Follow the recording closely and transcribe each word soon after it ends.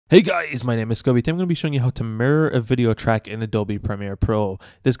Hey guys, my name is Scoby. Today I'm going to be showing you how to mirror a video track in Adobe Premiere Pro.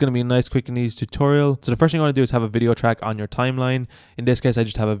 This is going to be a nice, quick and easy tutorial. So the first thing you want to do is have a video track on your timeline. In this case, I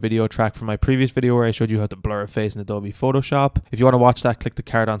just have a video track from my previous video where I showed you how to blur a face in Adobe Photoshop. If you want to watch that, click the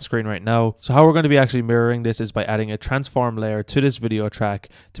card on screen right now. So how we're going to be actually mirroring this is by adding a transform layer to this video track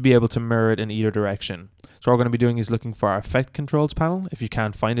to be able to mirror it in either direction. So what we're going to be doing is looking for our Effect Controls panel. If you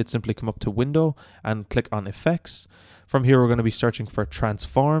can't find it, simply come up to Window and click on Effects. From here, we're going to be searching for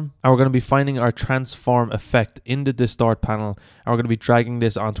Transform, and we're going to be finding our Transform effect in the Distort panel, and we're going to be dragging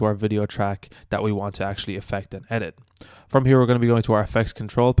this onto our video track that we want to actually affect and edit. From here, we're going to be going to our Effects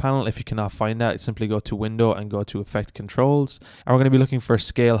Control panel. If you cannot find that, simply go to Window and go to Effect Controls, and we're going to be looking for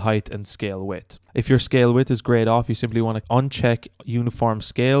Scale Height and Scale Width. If your scale width is grayed off, you simply want to uncheck Uniform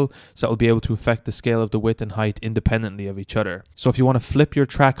Scale, so it will be able to affect the scale of the width and height independently of each other. So if you want to flip your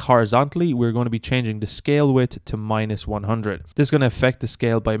track horizontally, we're going to be changing the scale width to -100. This is going to affect the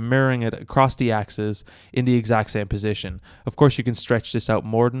scale by mirroring it across the axis in the exact same position. Of course, you can stretch this out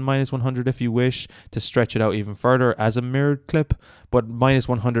more than -100 if you wish to stretch it out even further as a mirrored clip, but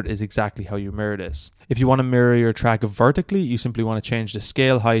 -100 is exactly how you mirror this. If you want to mirror your track vertically, you simply want to change the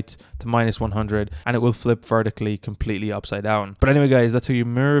scale height to -100 and it will flip vertically completely upside down. But anyway guys, that's how you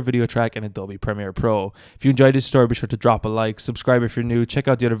mirror a video track in Adobe Premiere Pro. If you enjoyed this tutorial, be sure to drop a like, subscribe if you're new, check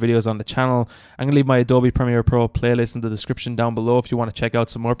out the other videos on the channel. I'm going to leave my Adobe Premiere Pro playlist in the description down below if you want to check out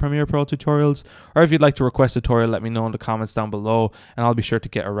some more Premiere Pro tutorials, or if you'd like to request a tutorial, let me know in the comments down below and I'll be sure to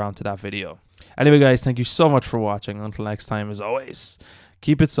get around to that video. Anyway guys, thank you so much for watching. Until next time, as always,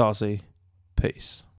 keep it saucy. Peace.